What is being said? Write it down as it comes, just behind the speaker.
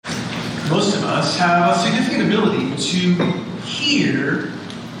Most of us have a significant ability to hear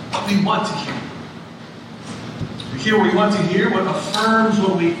what we want to hear. We hear what we want to hear, what affirms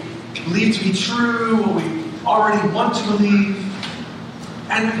what we believe to be true, what we already want to believe,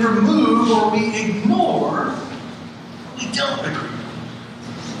 and we remove or we ignore what we don't agree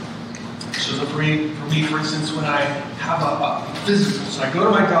with. It shows up for me, for instance, when I have a physical. So I go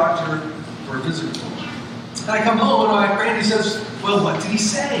to my doctor for a physical. And I come home and my Randy says, well, what did he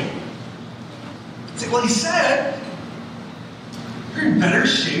say? I say, well, he said, you're in better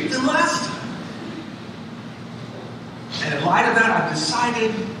shape than last time. And in light of that, I've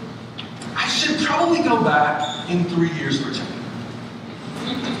decided I should probably go back in 3 years for a checkup.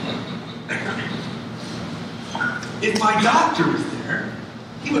 If my doctor was there,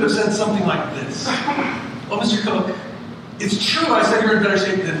 he would have said something like this. Well, Mr. Cook, it's true I said you're in better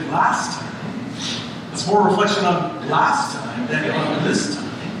shape than last time. It's more reflection on last time than on this time.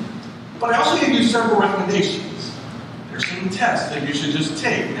 But I also gave you several recommendations. There's some tests that you should just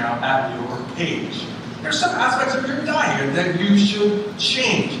take now at your age. There's some aspects of your diet that you should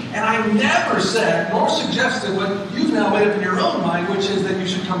change. And I never said nor suggested what you've now made up in your own mind, which is that you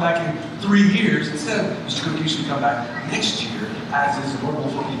should come back in 3 years. Instead, Mr. Cook, you should come back next year, as is normal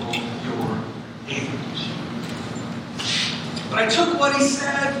for people your age. But I took what he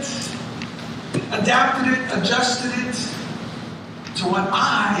said, adapted it, adjusted it to what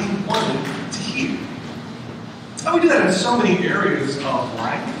I wanted to hear. And we do that in so many areas of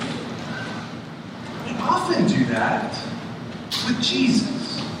life. We often do that with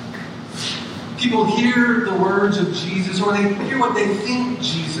Jesus. People hear the words of Jesus, or they hear what they think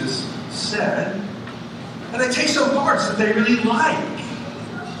Jesus said, and they take some parts that they really like.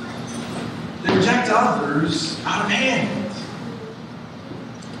 They reject others out of hand.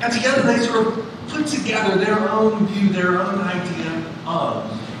 And together they sort of put together their own view, their own idea of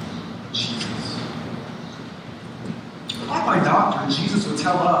Jesus. But like my doctor, Jesus would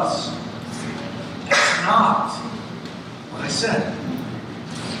tell us, that's not what I said.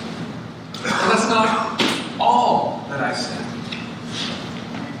 Or that's not all that I said.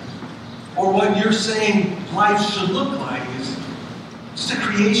 Or what you're saying life should look like is just a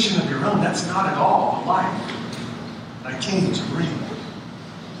creation of your own. That's not at all a life that I came to bring.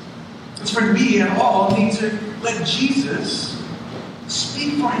 It's for me and all need to let Jesus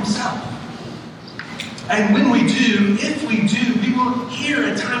speak for himself. And when we do, if we do, we will hear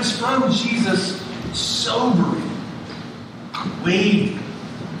at times from Jesus sobering, weighty,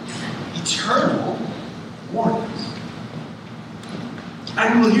 eternal warnings.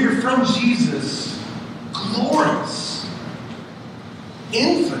 And we will hear from Jesus glorious,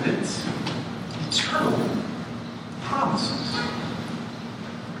 infinite, eternal promises.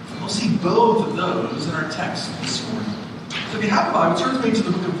 We'll see both of those in our text this morning. So if you have a Bible, turn with me to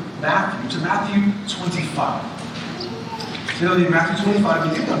the book of Matthew, to Matthew 25. So in Matthew 25,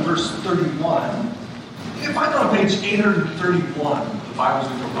 begin on verse 31. You can find it on page 831 of the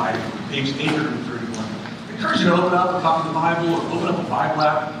Bibles we provided, page 831. I encourage you to open up a copy of the Bible or open up a Bible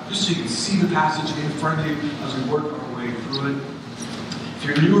app just so you can see the passage in front of you as we work our way through it. If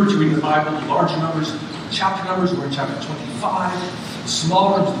you're newer to reading the Bible, the larger numbers, chapter numbers, we're in chapter 25.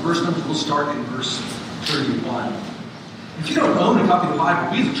 Smaller numbers, the verse numbers, will start in verse 31. If you don't own a copy of the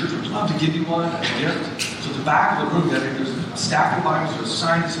Bible, we as a church would love to give you one as a gift. So at the back of the room, there's a stack of Bibles, there's a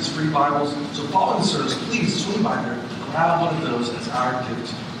sign that says free Bibles. So following the service, please swing by there, grab one of those as our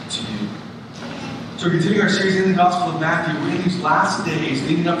gift to you. So we're continuing our series in the Gospel of Matthew. We're in these last days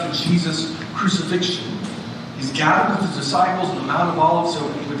leading up to Jesus' crucifixion. He's gathered with his disciples on the Mount of Olives. So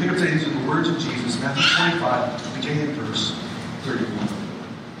we pick up today these are the words of Jesus, Matthew 25, beginning in verse 31.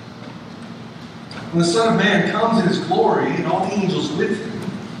 When the Son of Man comes in his glory and all the angels with him,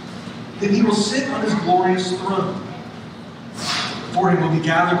 then he will sit on his glorious throne. Before him will be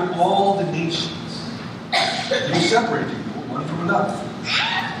gathered all the nations. He will separate people one from another.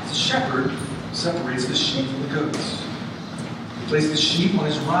 As a shepherd separates the sheep from the goats. He places the sheep on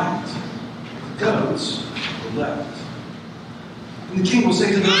his right, the goats on the left. And the king will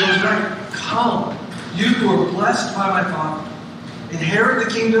say to those on his right, come, you who are blessed by my Father. Inherit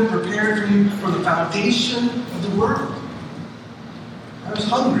the kingdom prepared for you from the foundation of the world. I was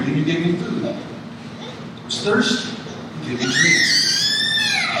hungry and you gave me food. I was thirsty and you gave me drink.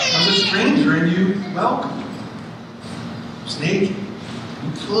 I was a stranger and you welcomed me. I was naked and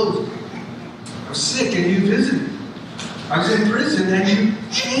you clothed me. I was sick and you visited me. I was in prison and you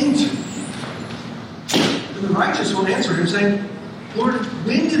came to me. And the righteous will answer him saying, Lord,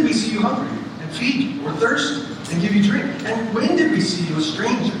 when did we see you hungry and feed you, or thirsty and give you drink? And when did we see you a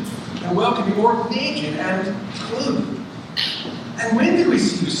stranger and welcome you, or naked and clothed? And when did we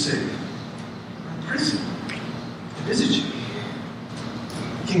see you sick prison to visit you.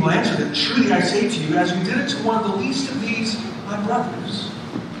 The king will answer that, truly I say to you, as you did it to one of the least of these, my brothers,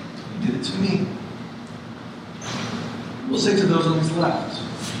 you did it to me. He will say to those on his left,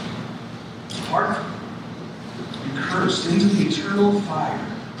 depart from me, be cursed, into the eternal fire,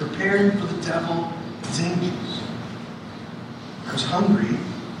 prepared for the devil and his angels. I was hungry,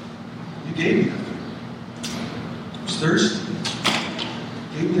 you gave me no food. I was thirsty,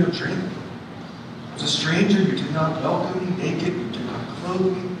 you gave me no drink. I was a stranger, you did not welcome me. Naked, you did not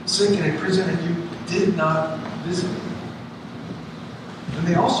clothe me. Sick and in prison, and you did not visit me. And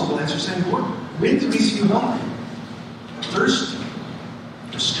they also will answer, saying, Lord, when did we see you hungry, thirsty,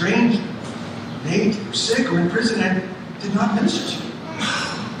 a stranger, naked, or sick, or in prison, and did not minister to you?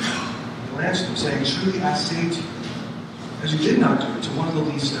 He will answer them, saying, truly I say to you, as you did not do it to one of the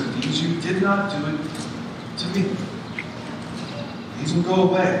least of these, you did not do it to me. These will go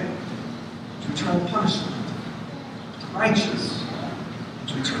away to eternal punishment, but the righteous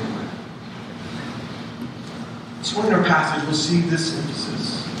to eternal life. This morning in our passage, we'll see this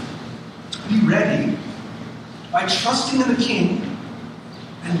emphasis. Be ready by trusting in the King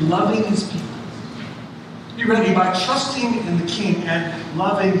and loving his people. Be ready by trusting in the King and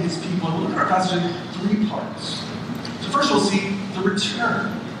loving his people. And we'll look at our passage in 3 parts. So first we'll see the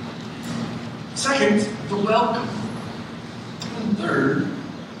return. Second, the welcome. And third,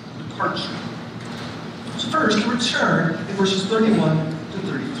 the departure. So first, the return in verses 31 to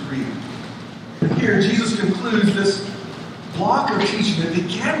 33. And here, Jesus concludes this block of teaching that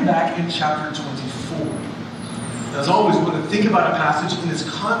began back in chapter 24. As always, we want to think about a passage in its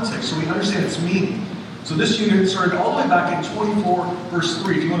context so we understand its meaning. So this unit started all the way back in 24, verse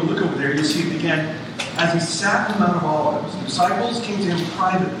 3. If you want to look over there, you'll see it began, as he sat on the Mount of Olives, the disciples came to him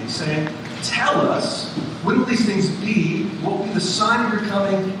privately, saying, tell us, when will these things be? What will be the sign of your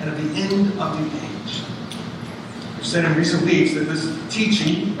coming and of the end of the age? We've said in recent weeks that this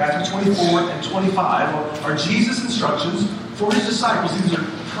teaching, Matthew 24 and 25, are Jesus' instructions for his disciples. These are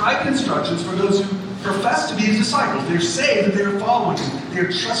private instructions for those who profess to be his disciples. They say that they are following him. They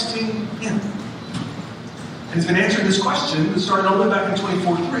are trusting him. And he's been answering this question that started all the way back in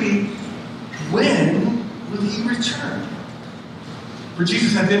 24:3. When will he return? For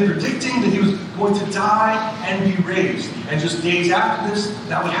Jesus had been predicting that he was going to die and be raised. And just days after this,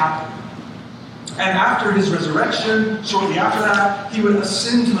 that would happen. And after his resurrection, shortly after that, he would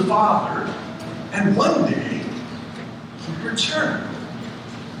ascend to the Father. And one day, he would return.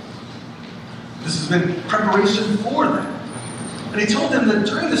 This has been preparation for that. And he told them that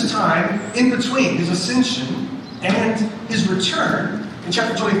during this time, in between his ascension and his return, in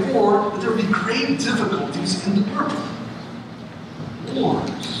chapter 24, that there would be great difficulties in the world.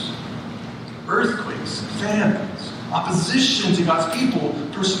 Wars, earthquakes, famines, opposition to God's people,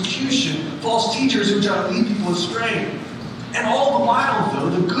 persecution, false teachers who try to lead people astray. And all the while, though,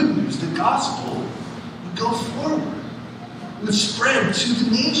 the good news, the gospel, would go forward, would spread to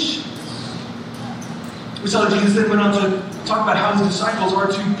the nations. We saw that Jesus then went on to talk about how his disciples are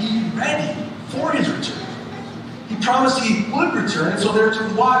to be ready for his return. He promised he would return, and so they're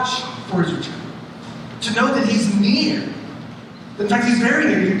to watch for his return. To know that he's near. In fact, he's very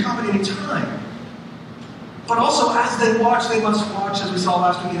near. He can come at any time. But also, as they must watch, as we saw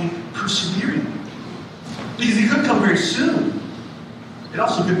last week, in persevering. Because he could come very soon. It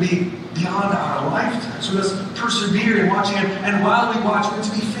also could be beyond our lifetime. So let's persevere in watching him. And while we watch, we're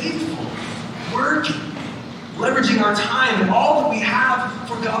to be faithful, working, leveraging our time and all that we have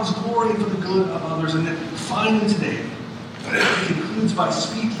for God's glory and for the good of others. And then finally today, he concludes by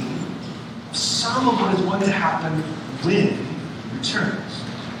speaking of some of what is going to happen when he returns.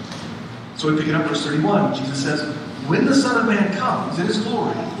 So we pick it up, verse 31. Jesus says, when the Son of Man comes in his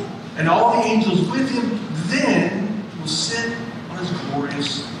glory, and all the angels with him, then he will sit on his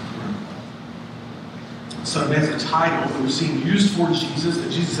glorious throne. The Son of Man is a title that we're seeing used for Jesus,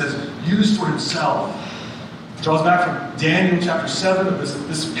 that Jesus has used for himself. It draws back from Daniel chapter 7 of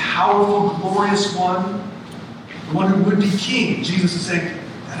this powerful, glorious one, the one who would be king. Jesus is saying,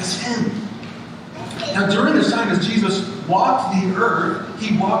 that is him. Now during this time as Jesus walked the earth,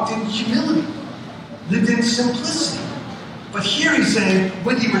 he walked in humility, lived in simplicity. But here he's saying,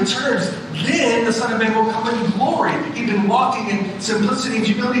 when he returns, then the Son of Man will come in glory. He'd been walking in simplicity and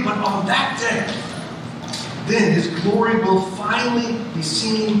humility, but on that day, then his glory will finally be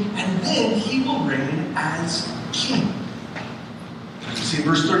seen, and then he will reign as king. As you see in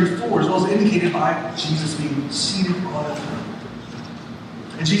verse 34, as well as indicated by Jesus being seated on the throne.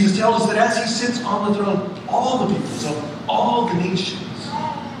 And Jesus tells us that as he sits on the throne, all the peoples of all the nations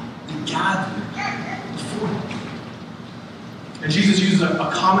be gathered before him. And Jesus uses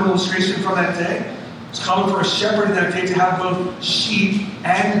a common illustration from that day. It's common for a shepherd in that day to have both sheep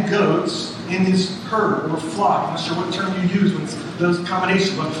and goats in his herd or flock. I'm not sure what term you use when it's those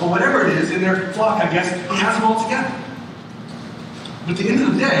combinations, but for whatever it is, in their flock, I guess, he has them all together. But at the end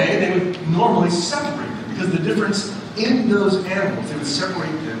of the day, they would normally separate them because the difference in those animals, they would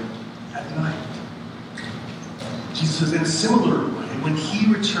separate them at night. Jesus says, in a similar way, when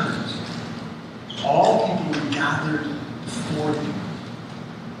he returns, all people will gather before him.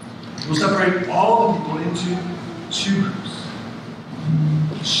 He will separate all the people into two groups.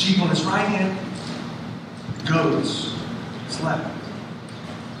 Sheep on his right hand, goats on his left.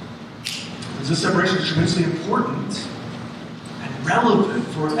 This separation is tremendously important and relevant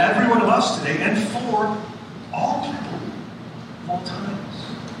for every one of us today and for all people of all times.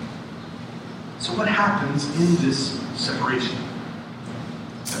 So what happens in this separation?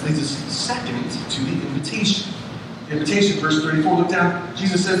 That leads us second to the invitation. The invitation, verse 34, look down.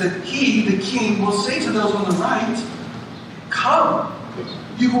 Jesus says that he, the king, will say to those on the right, "Come,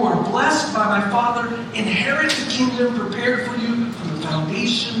 you who are blessed by my Father, inherit the kingdom prepared for you from the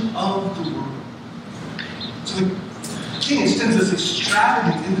foundation of the world." So the king extends this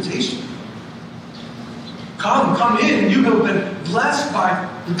extravagant invitation. Come in, you who have been blessed by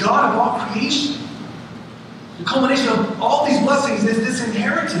the God of all creation. The culmination of all these blessings is this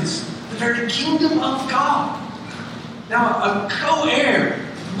inheritance, the very kingdom of God. Now, a co-heir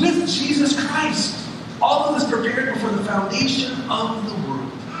with Jesus Christ. All of this prepared before the foundation of the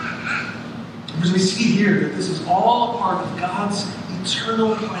world. Because we see here that this is all a part of God's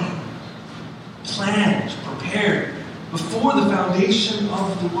eternal plan. Planned, prepared before the foundation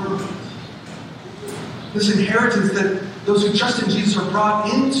of the world. This inheritance that those who trust in Jesus are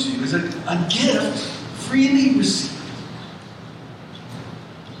brought into is a gift freely received.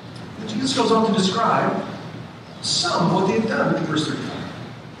 And Jesus goes on to describe some of what they have done in verse 35.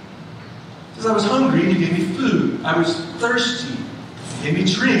 He says, "I was hungry and you gave me food. I was thirsty. You gave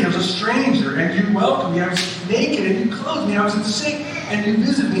me drink. I was a stranger and you welcomed me. I was naked and you clothed me. I was sick and you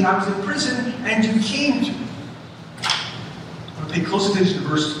visited me. I was in prison and you came to me." I want to pay close attention to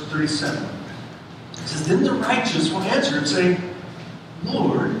verse 37. It says, "Then the righteous will answer and say,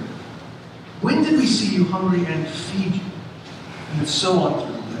 Lord, when did we see you hungry and feed you?" And it's so on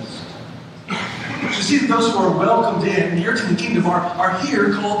through the list. You see that those who are welcomed in, inheriting the kingdom, are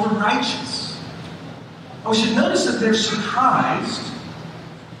here called the righteous. And we should notice that they're surprised,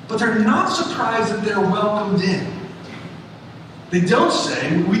 but they're not surprised that they're welcomed in. They don't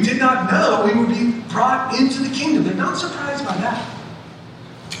say, "We did not know we would be brought into the kingdom." They're not surprised by that.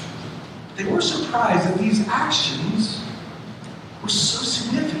 They were surprised that these actions were so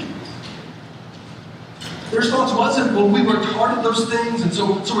significant. Their response wasn't, "Well, we worked hard at those things, and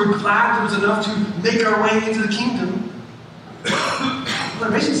so we're glad there was enough to make our way into the kingdom."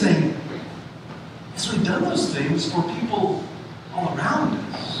 They're basically saying, "Yes, we've done those things for people all around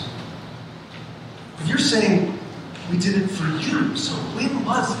us. But you're saying we did it for you, so when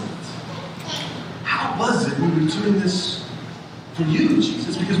was it? How was it we were doing this for you,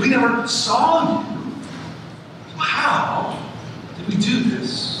 Jesus? Because we never saw you. How did we do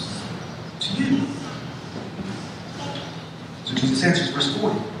this to you?" So Jesus answers, verse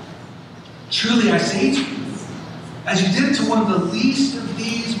 40. "Truly I say to you, as you did it to one of the least of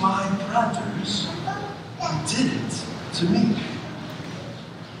these my brothers, you did it to me."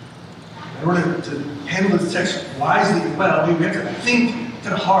 In order to handle this text wisely and well, we have to think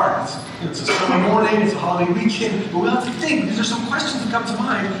kind of hard. It's a summer morning, it's a holiday weekend, but we have to think because there's some questions that come to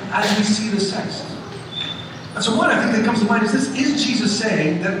mind as we see this text. And so one I think that comes to mind is this: is Jesus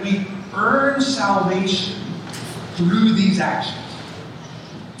saying that we earn salvation through these actions?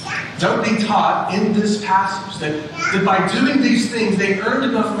 Don't they taught in this passage that by doing these things they earned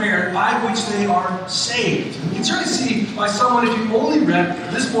enough merit by which they are saved? And you can certainly see by someone, if you only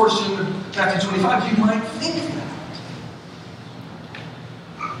read this portion of Matthew 25, you might think that.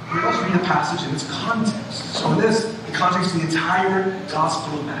 We also read the passage in its context. So in this, the context of the entire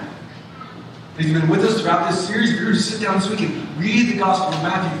Gospel of Matthew. If you've been with us throughout this series, if you were to sit down this week and read the Gospel of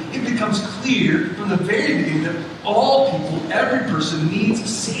Matthew, it becomes clear from the very beginning that all people, every person, needs a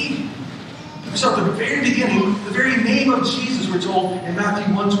Savior. We start at the very beginning, the very name of Jesus, we're told in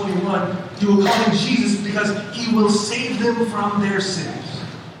Matthew 1:21, you will call him Jesus because he will save them from their sins.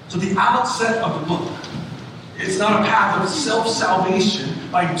 So the outset of the book, it's not a path of self-salvation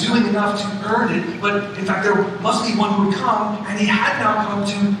by doing enough to earn it, but in fact there must be one who would come, and he had now come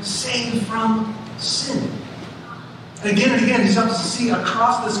to save from sin. And again, he's helped us to see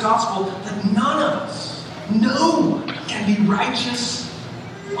across this gospel that none of us, no one, can be righteous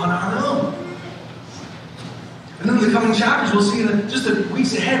on our own. And then in the coming chapters, we'll see in just the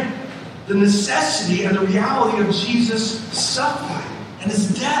weeks ahead the necessity and the reality of Jesus' suffering and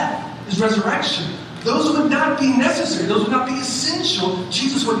his death, his resurrection. Those would not be necessary. Those would not be essential.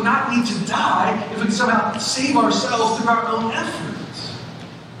 Jesus would not need to die if we could somehow save ourselves through our own efforts.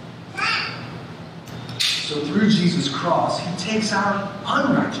 So through Jesus' cross, he takes our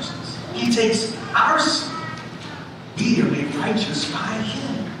unrighteousness. He takes our sin. We are made righteous by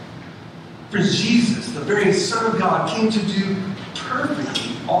him. Friends, Jesus, the very Son of God, came to do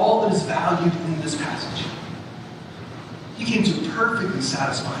perfectly all that is valued in this passage. He came to perfectly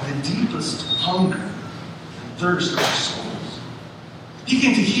satisfy the deepest hunger and thirst of our souls. He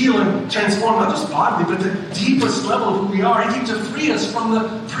came to heal and transform not just bodily, but the deepest level of who we are. He came to free us from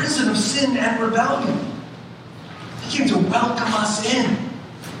the prison of sin and rebellion. He came to welcome us in,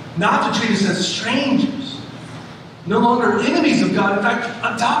 not to treat us as strangers, no longer enemies of God. In fact,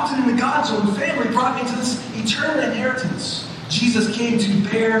 adopted into God's own family, brought into this eternal inheritance. Jesus came to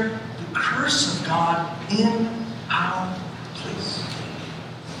bear the curse of God in our place.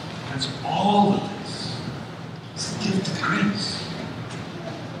 That's all of this. It's a gift of grace.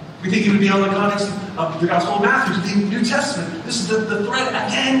 We think it would be on the context of the Gospel of Matthew, the New Testament. This is the thread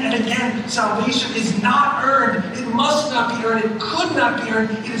again and again. Salvation is not earned. It must not be earned. It could not be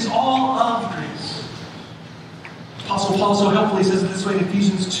earned. It is all of grace. Apostle Paul so helpfully says it this way in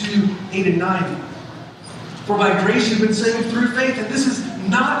Ephesians 2:8-9. For by grace you've been saved through faith, and this is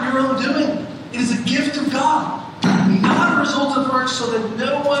not your own doing. It is a gift of God, not a result of works, so that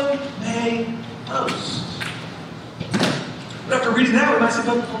no one may boast. But after reading that, we might say,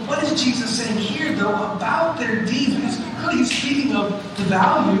 but what is Jesus saying here, though, about their deeds? Because really he's speaking of the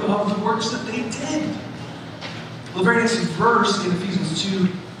value of the works that they did. Well, the very next verse in Ephesians 2,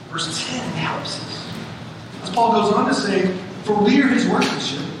 verse 10 helps us. As Paul goes on to say, for we are his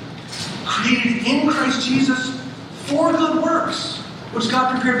workmanship, created in Christ Jesus for good works, which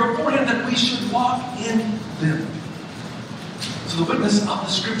God prepared beforehand that we should walk in them. So the witness of the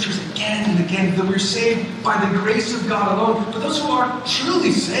Scriptures again and again that we're saved by the grace of God alone. But those who are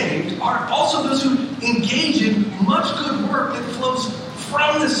truly saved are also those who engage in much good work that flows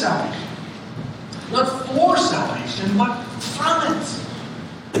from this salvation. Not for salvation, but from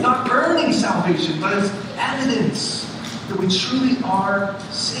it. Not earning salvation, but as evidence that we truly are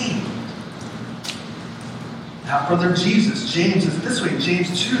saved. Now, brother Jesus, James says it this way, James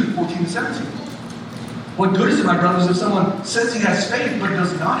 2:14-17. What good is it, my brothers, if someone says he has faith but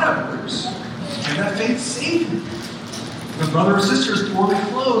does not have works? Can that faith save him? If a brother or sister is poorly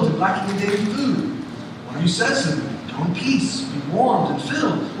clothed and lacking in daily food, one of you says to him, go in peace, be warmed and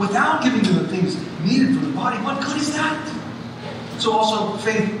filled, without giving them the things needed for the body, what good is that? So also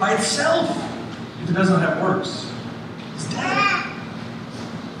faith by itself, if it does not have works, is dead.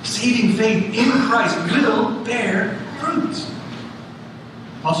 Saving faith in Christ will bear fruit.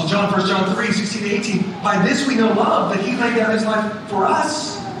 Apostle John, 1 John 3:16-18. By this we know love, that he laid down his life for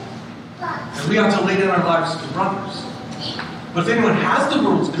us, and we ought to lay down our lives for brothers. But if anyone has the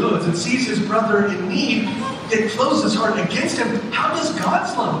world's goods and sees his brother in need, it closes his heart against him. How does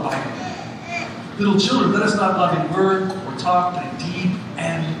God's love abide in him? Little children, let us not love in word or talk, but in deed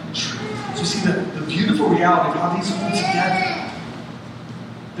and truth. So you see the beautiful reality of how these hold together.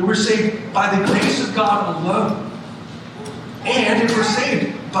 That we're saved by the grace of God alone. And if we're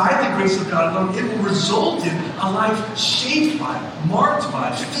saved by the grace of God alone, it will result in a life shaped by, marked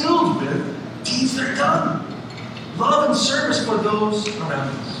by, filled with deeds that are done. Love and service for those around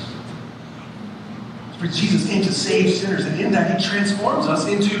us. For Jesus came to save sinners, and in that he transforms us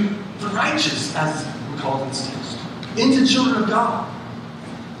into the righteous, as we're called in this text, into children of God.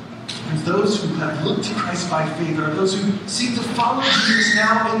 And those who have looked to Christ by faith are those who seek to follow Jesus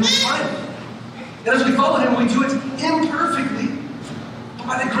now in this life. And as we follow him, we do it imperfectly. But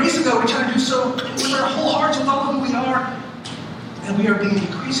by the grace of God, we try to do so with our whole hearts, with all of who we are. And we are being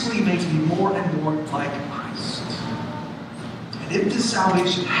increasingly made to be more and more like Christ. And if this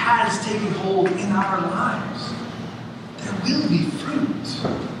salvation has taken hold in our lives, there will be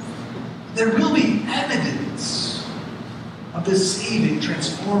fruit. There will be evidence of this saving,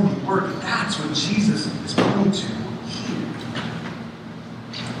 transforming work. That's what Jesus is pointing to here.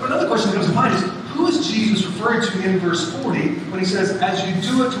 But another question that comes to mind is, who is Jesus referring to in verse 40 when he says, as you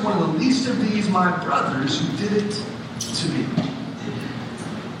do it to one of the least of these, my brothers, you did it to me?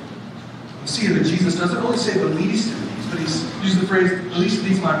 You see here that Jesus doesn't only say the least of these, but he's using the phrase, the least of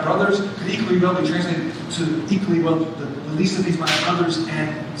these, my brothers, could equally well be translated to equally well, the least of these, my brothers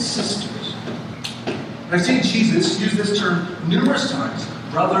and sisters. And I've seen Jesus use this term numerous times,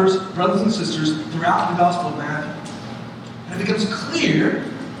 brothers and sisters, throughout the Gospel of Matthew. And it becomes clear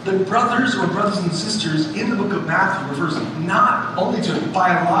that brothers or brothers and sisters in the book of Matthew refers not only to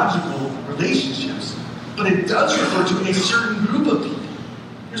biological relationships, but it does refer to a certain group of people.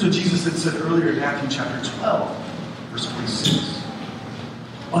 Here's what Jesus had said earlier in Matthew chapter 12, verse 46.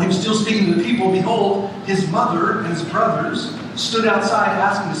 While he was still speaking to the people, behold, his mother and his brothers stood outside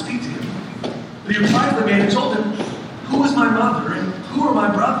asking to speak to him. But he replied to the man and told him, "Who is my mother and who are my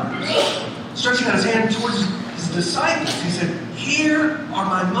brothers?" Stretching out his hand towards his disciples, he said, "Here are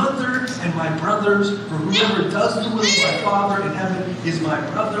my mother and my brothers, for whoever does the will of my Father in heaven is my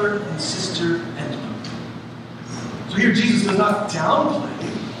brother and sister and mother." So here Jesus does not downplay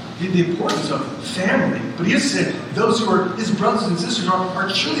the importance of family, but he has said those who are his brothers and sisters are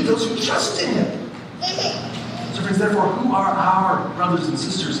truly those who trust in him. So friends, therefore, who are our brothers and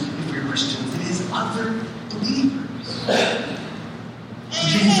sisters if we are Christians? It is other believers. So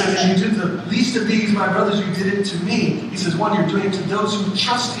Jesus says, "And you did the least of these, my brothers, you did it to me." He says, one, you're doing it to those who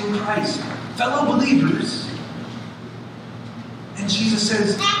trust in Christ, fellow believers. And Jesus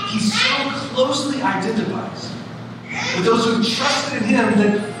says he so closely identifies with those who trusted in him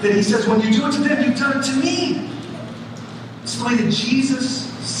that he says, when you do it to them, you've done it to me. It's the way that Jesus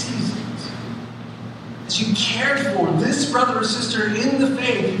sees it. As you cared for this brother or sister in the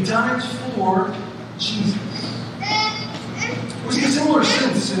faith, you've done it for Jesus. We see a similar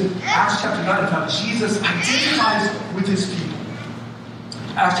sense in Acts chapter 9 of how Jesus identifies with his people.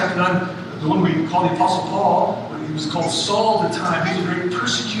 Acts chapter 9, the one we call the Apostle Paul, he was called Saul at the time. He was a great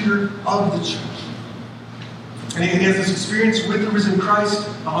persecutor of the church. And he has this experience with the risen Christ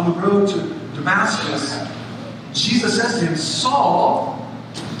on the road to Damascus. Jesus says to him, "Saul,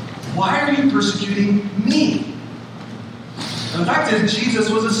 why are you persecuting me?" And the fact is, Jesus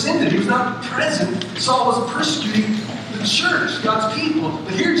was ascended. He was not present. Saul was persecuting the church, God's people.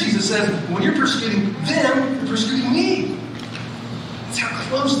 But here Jesus says, when you're persecuting them, you're persecuting me. That's how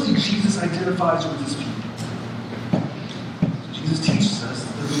closely Jesus identifies with his people. Jesus teaches us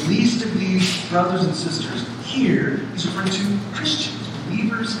that the least of these brothers and sisters here is referring to Christians,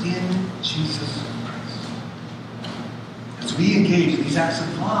 believers in Jesus Christ. As we engage in these acts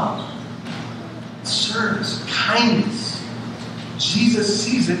of love, service, kindness, Jesus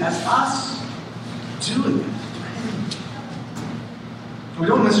sees it as us doing it. We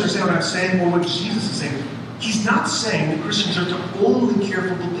don't necessarily say what I'm saying or what Jesus is saying. He's not saying that Christians are to only care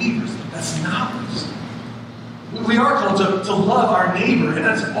for believers. That's not what he's saying. We are called to love our neighbor, and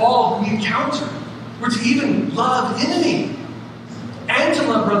that's all we encounter. We're to even love enemy and to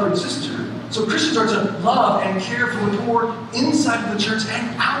love brother and sister. So Christians are to love and care for the poor inside of the church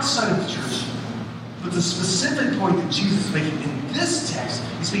and outside of the church. But the specific point that Jesus is making in this text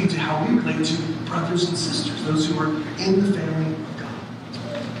is speaking to how we relate to brothers and sisters, those who are in the family of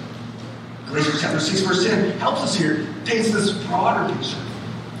God. Galatians chapter 6, verse 10 helps us here, paints this broader picture.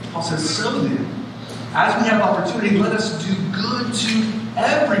 Paul says, "So then, as we have opportunity, let us do good to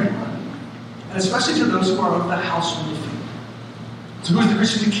everyone, and especially to those who are of the household of faith." So who is the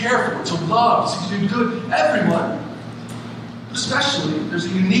Christian to care for, to love, to do good? Everyone. But especially, there's a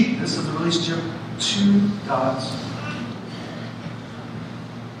uniqueness of the relationship to God's people.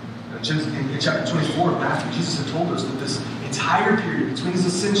 In chapter 24 of Matthew, Jesus had told us that this entire period between his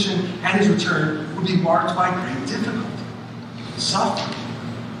ascension and his return would be marked by great difficulty, suffering,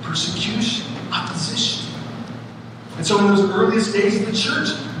 persecution, opposition. And so in those earliest days of the church,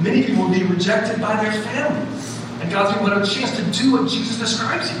 many people would be rejected by their families. And God's people would have a chance to do what Jesus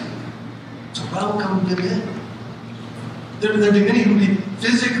describes here, to welcome them in. There would be many who would be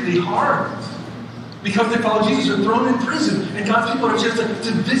physically harmed because they followed Jesus, or thrown in prison. And God's people would have a chance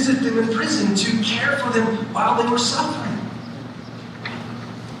to visit them in prison, to care for them while they were suffering.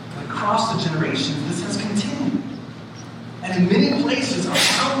 And across the generations, this has continued. And in many places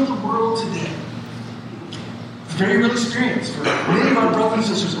around the world today, it's a very real experience for many of our brothers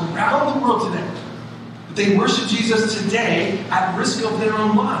and sisters around the world today. They worship Jesus today at risk of their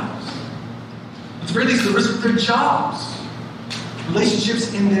own lives. At the very least, the risk of their jobs,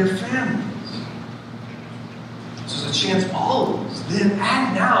 relationships in their families. So there's a chance always, then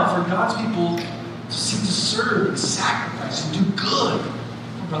and now, for God's people to seek to serve and sacrifice and do good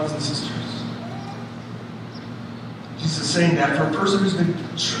for brothers and sisters. Jesus is saying that for a person who's been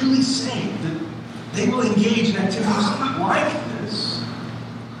truly saved, that they will engage in activities like this.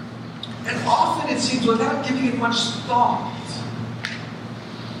 And often it seems without giving it much thought,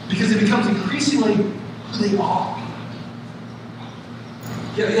 because it becomes increasingly who they are.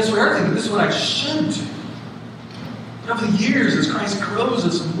 Yeah, yes, we are thinking, this is what I should do. But over the years, as Christ grows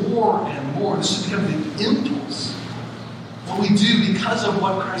us more and more, this should become the impulse. What we do because of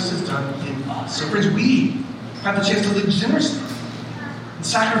what Christ has done in us. So friends, we have the chance to live generously and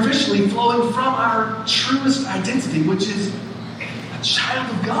sacrificially, flowing from our truest identity, which is a child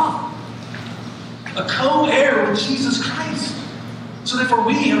of God. a co-heir with Jesus Christ, so therefore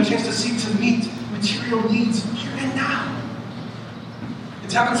we have a chance to seek to meet material needs here and now.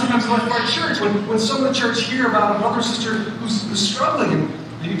 It's happened sometimes in our church when some of the church hear about a brother or sister who's struggling,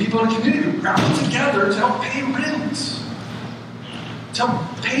 and maybe people in the community rally together to help pay rent, to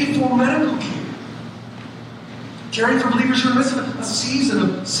help pay for medical care, caring for believers who are missing a season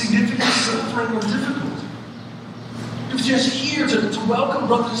of significant suffering or difficulty. It's just here to welcome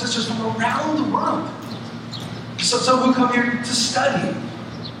brothers and sisters from around the world. Some who come here to study.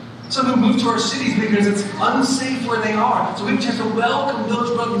 Some who move to our cities because it's unsafe where they are. So we have a chance to welcome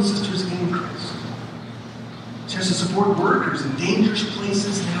those brothers and sisters in Christ. A chance to support workers in dangerous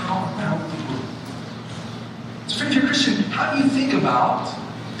places now around the world. So friend, if you're a Christian, how do you think about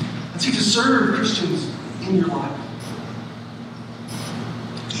and seek to serve Christians in your life?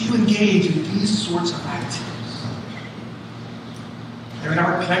 Do you engage in these sorts of activities? In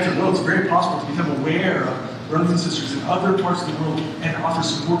our connected world, it's very possible to become aware of brothers and sisters in other parts of the world and offer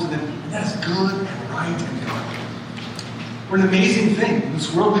support to them. And that is good and right and God. We're an amazing thing in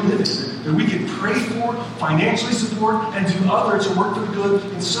this world we live in, that we can pray for, financially support, and do other to work for the good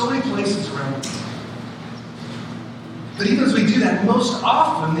in so many places around the world. But even as we do that, most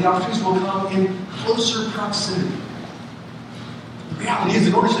often the opportunities will come in closer proximity. The reality is,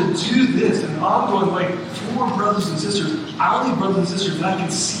 in order to do this in an ongoing way for brothers and sisters, I'll need brothers and sisters that I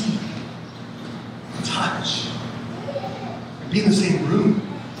can see, touch, and be in the same room.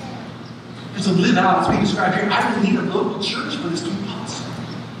 And to live out, as being described here, I really need a local church for this to be possible.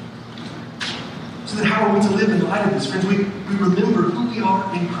 So then how are we to live in light of this? Friends, we remember who we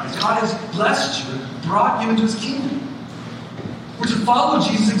are in Christ. God has blessed you and brought you into his kingdom. We're to follow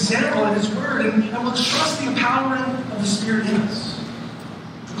Jesus' example and his word, and we'll trust the empowering of the Spirit in us,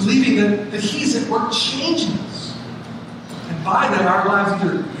 believing that he's at work changing us. And by that, our lives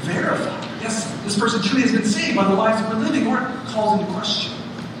either verify, yes, this person truly has been saved by the life that we're living, or it calls into question.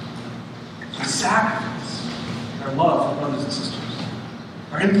 So sacrifice and our love for brothers and sisters.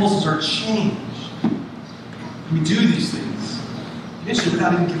 Our impulses are changed. We do these things, initially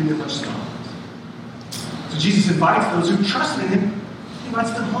without even giving them much thought. So Jesus invites those who trust in him, he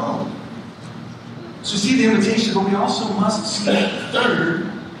invites them home. So see the invitation, but we also must see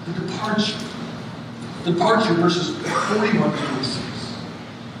third, the departure. Departure, verses 41 to 46.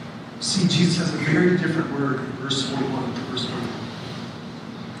 See, Jesus has a very different word in verse 41 to verse 41.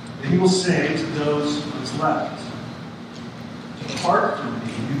 And he will say to those on his left, "Depart from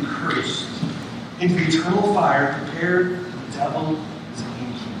me, you cursed, into the eternal fire prepared for the devil and his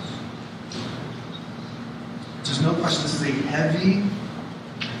angels." There's no question this is a heavy,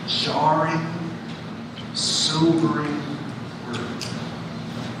 jarring, sobering word.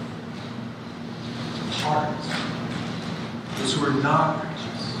 Depart. Those who are not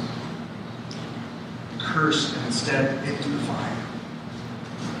righteous, cursed and instead into the fire.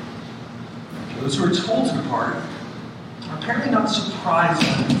 Those who are told to depart are apparently not surprised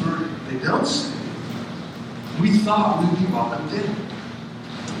by the verdict. They don't say, "We thought we'd be welcomed in."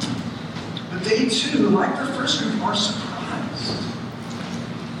 But they too, like the first group, are surprised.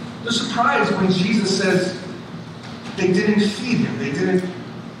 They're surprised when Jesus says they didn't feed him, they didn't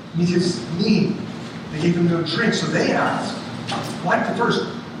meet his need, they gave him no drink. So they ask, like the first,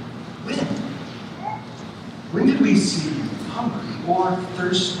 when? When did we see you hungry or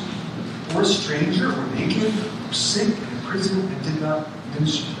thirsty, or a stranger, or naked, or sick, and in prison, and did not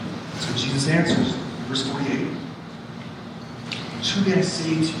minister? So Jesus answers, verse 48. "Truly I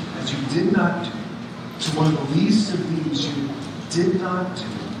say to you, as you did not do to one of the least of these, you did not do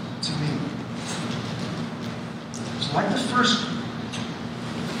to me." So like the first group,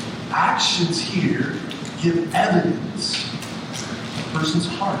 actions here give evidence of a person's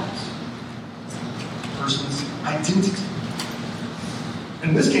heart, a person's identity.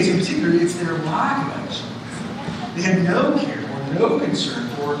 In this case in particular, it's their lack of action. They had no care or no concern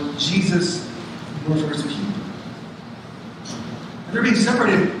for Jesus nor for his people. And they're being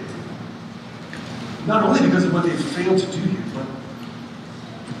separated not only because of what they failed to do here, but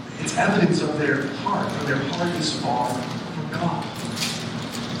it's evidence of their heart, for their heart is far from God.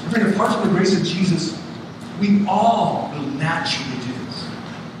 And friend, apart from the grace of Jesus, we all will naturally do this.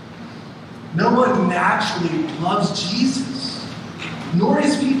 No one naturally loves Jesus, nor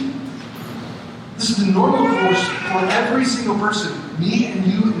his people. This is the normal course for every single person, me and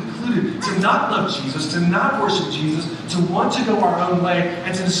you included, to not love Jesus, to not worship Jesus, to want to go our own way,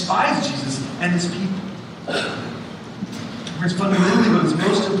 and to despise Jesus and his people. Friends, fundamentally, what is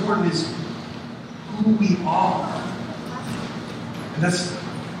most important is who we are. And that's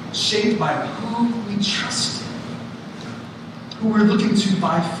shaped by who we trust in, who we're looking to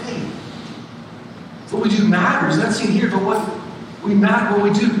by faith. What we do matters. That's seen here, but what we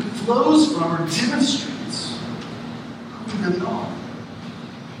do flows from or demonstrates who we really are.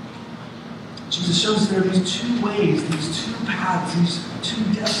 Jesus shows us there are these two ways, these two paths, these two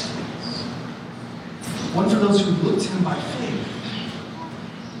destinies. One for those who look to him by faith.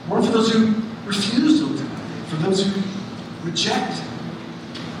 One for those who refuse to look to him by faith. For those who reject him.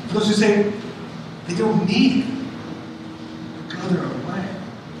 For those who say they don't need him. But go their own way.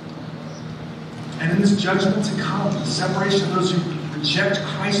 And in this judgment to come, the separation of those who reject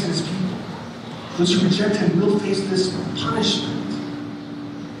Christ and his people, those who reject him will face this punishment,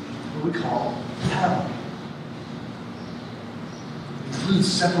 what we call hell. It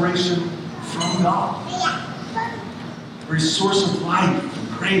includes separation from God, where he's source of life,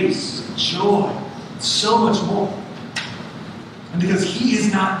 grace, joy, so much more. And because he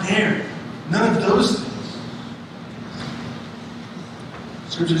is not there, none of those things.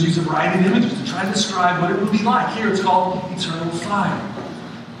 Scriptures use a variety of images to try to describe what it would be like. Here it's called eternal fire.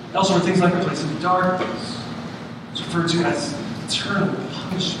 Elsewhere, things like a place of darkness. It's referred to as eternal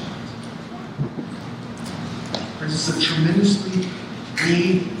punishment. This is a tremendously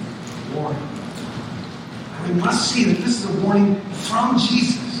grave warning. And we must see that this is a warning from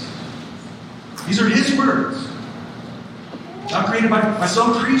Jesus. These are his words. Not created by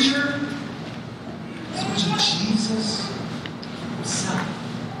some preacher. These words of Jesus himself.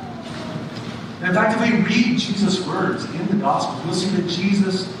 And in fact, if we read Jesus' words in the Gospel, we'll see that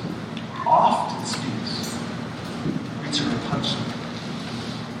Jesus often speaks of eternal punishment.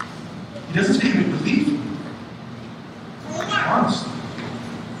 He doesn't speak of it with belief. Honestly.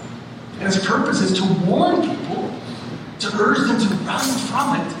 And his purpose is to warn people, to urge them to run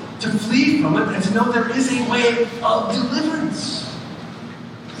from it, to flee from it, and to know there is a way of deliverance.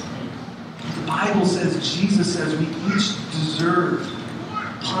 The Bible says, Jesus says, we each deserve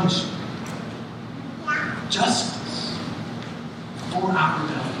punishment, justice for our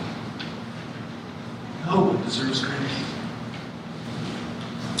rebellion. No one deserves grace.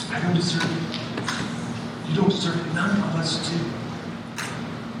 I don't deserve it. You don't deserve it. None of us do.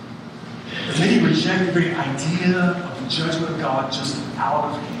 But many reject the very idea of the judgment of God just out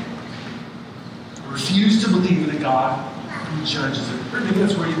of hand. Refuse to believe in a God who judges it. Or maybe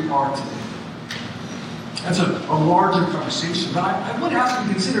that's where you are today. That's a larger conversation. But I would ask you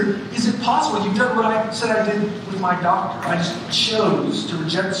to consider, is it possible you've done what I said I did with my doctor? I just chose to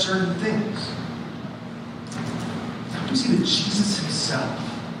reject certain things. How do you see that Jesus himself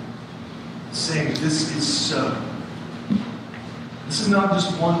saying this is so? This is not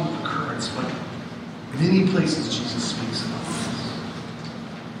just one occurrence, but many places Jesus speaks about this.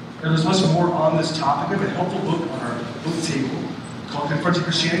 And there's much more on this topic. We have a helpful book on our book table called Confronting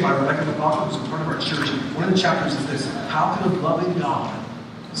Christianity by Rebecca McLaughlin, who's a part of our church. And one of the chapters is this: how can a loving God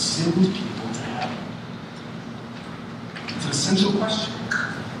send people to heaven? It's an essential question.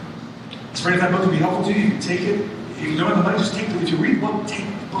 So if that book can be helpful to you, you can take it. If you don't have the money, just take it. If you read the book, take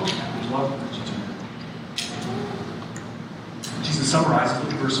the book. We'd love that you do. Jesus summarizes,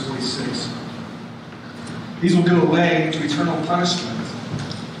 look at verse 46. These will go away to eternal punishment,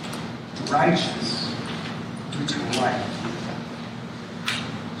 the righteous to eternal life.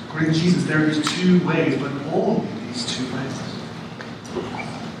 According to Jesus, there are these two ways, but only these two ways.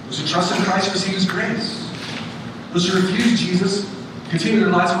 Those who trust in Christ receive his grace. Those who refuse Jesus continue their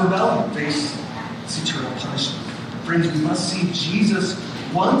lives of rebellion, face this eternal punishment. Friends, we must see Jesus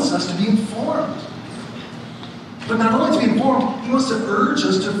wants us to be informed. But not only to be informed, he wants to urge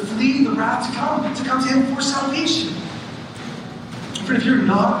us to flee the wrath to come to him for salvation. Friend, if you're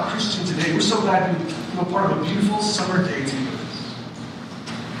not a Christian today, we're so glad you're part of a beautiful summer day to do this.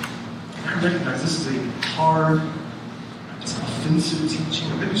 I recognize this is a hard, it's an offensive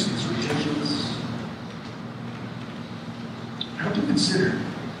teaching, or maybe it's ridiculous. I hope you consider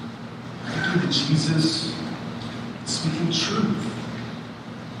that Jesus is speaking truth.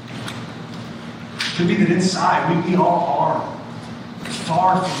 It could be that inside we all are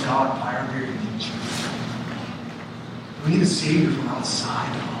far from God by our very nature. We need a Savior from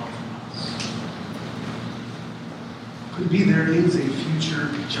outside of us. Could be there is a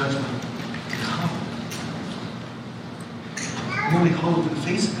future judgment to come. The only hope in the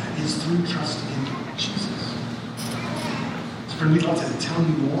face of that is through trust in Jesus. So friend, we'd love to tell you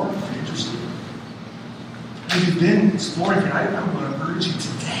more if you're interested. If you've been exploring, I'm going to urge you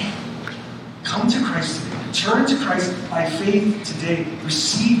today. Come to Christ today. Turn to Christ by faith today.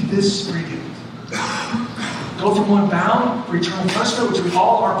 Receive this free gift. Go from one bound for eternal punishment, which we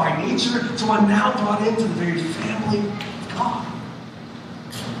all are by nature, to one now brought into the very family of God.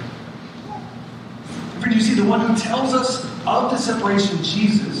 And friend, you see, the one who tells us of the separation,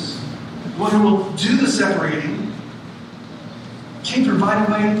 Jesus, the one who will do the separating, came to provide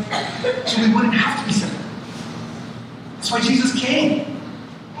a way so we wouldn't have to be separated. That's why Jesus came.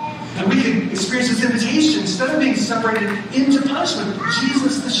 That we could experience his invitation instead of being separated into punishment.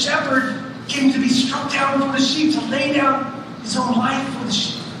 Jesus, the shepherd, came to be struck down for the sheep, to lay down his own life for the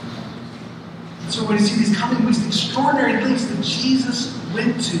sheep. So we're going to see these coming weeks, the extraordinary lengths that Jesus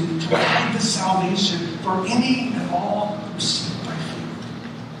went to provide this salvation for any and all who receive by faith.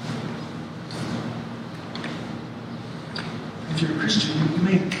 If you're a Christian, you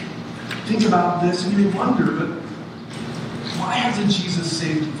may think about this and you may wonder, but why hasn't Jesus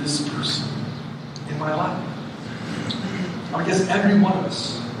saved this person in my life? I guess every one of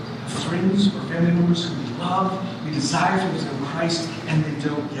us have friends or family members who we love, we desire for them to know Christ, and they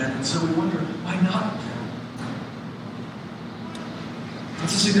don't yet. And so we wonder, why not them?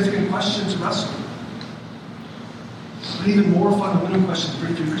 That's a significant question to wrestle with. But even more fundamental question for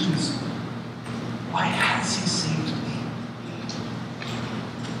every Christian is, why has he saved me?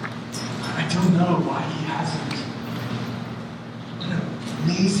 I don't know why he hasn't. What an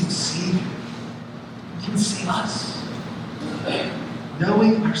amazing Savior. He can save us.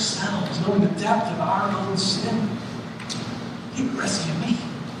 Knowing ourselves, knowing the depth of our own sin. He would rescue me.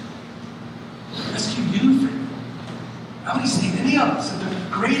 He would rescue you, friend. How would he save any of us at the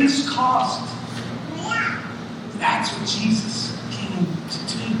greatest cost? That's what Jesus came to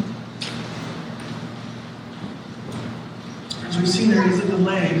do. As we've seen, there is a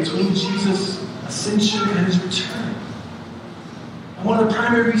delay between Jesus' ascension and his return. And one of the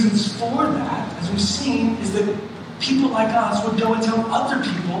primary reasons for that, as we've seen, is that people like us would go and tell other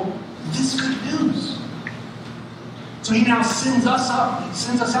people this good news. So he now sends us up. He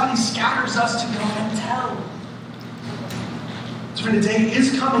sends us out. He scatters us to go and tell. So for the day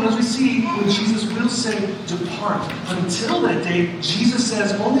is coming, as we see, when Jesus will say, depart. But until that day, Jesus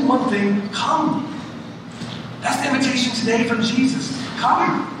says only one thing, come. That's the invitation today from Jesus.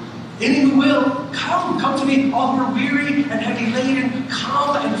 Come. Any who will, come. Come to me, all who are weary and heavy laden.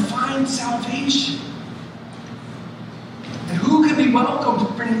 Come and find salvation. And who can be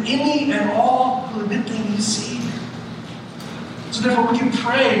welcomed? Bring any and all who admit they need a Savior. So therefore we can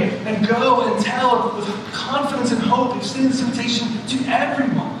pray and go and tell with confidence and hope, extend this invitation to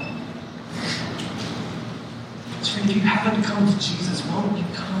everyone. So if you haven't come to Jesus, won't you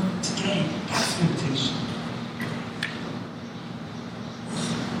come today? That's the invitation.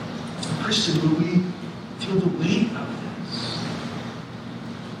 As a Christian, will we feel the weight of this?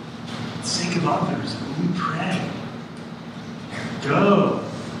 For the sake of others, will we pray? Go.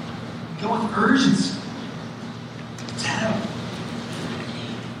 Go with urgency. Tell.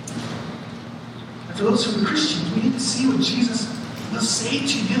 And for those who are Christians, we need to see what Jesus will say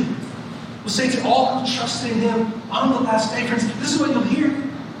to you. Will say to all who trust in him on the last day. Friends, this is what you'll hear.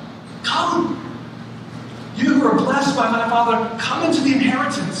 Come. You who are blessed by my Father, come into the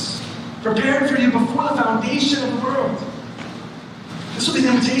inheritance prepared for you before the foundation of the world. This will be the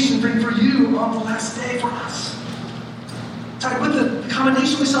invitation for you on the last day for us. Tied with the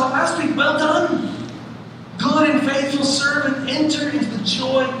commendation we saw last week. Well done, good and faithful servant. Enter into the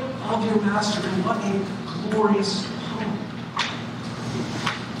joy of your master. And what a glorious home.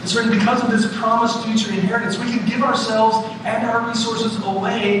 It's written because of this promised future inheritance, we can give ourselves and our resources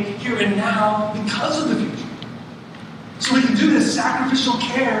away here and now because of the future. So we can do this sacrificial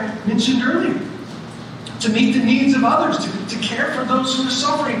care mentioned earlier. To meet the needs of others, to care for those who are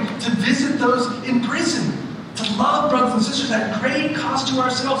suffering, to visit those in prison, to love brothers and sisters at great cost to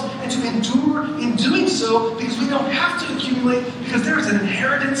ourselves, and to endure in doing so because we don't have to accumulate, because there is an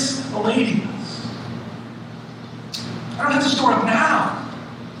inheritance awaiting us. I don't have to store up now,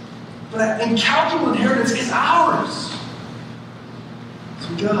 but that incalculable inheritance is ours. So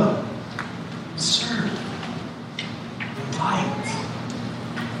we go, we serve, we invite,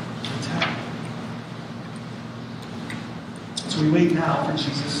 we tell. So we wait now for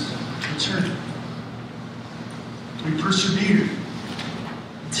Jesus' return. We persevere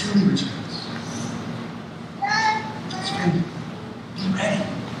until he returns. So be ready.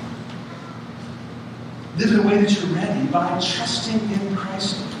 Live in a way that you're ready by trusting in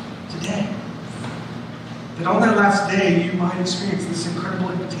Christ today. That on that last day you might experience this incredible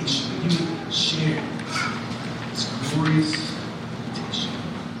invitation, that you would share this glorious invitation.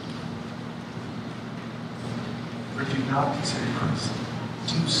 Or if you've not considered Christ,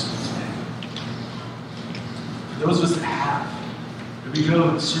 do so today. Those of us that have, that we go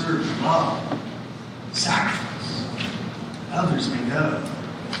and serve, love, sacrifice, others may know,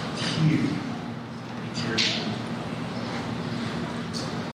 hear, and care.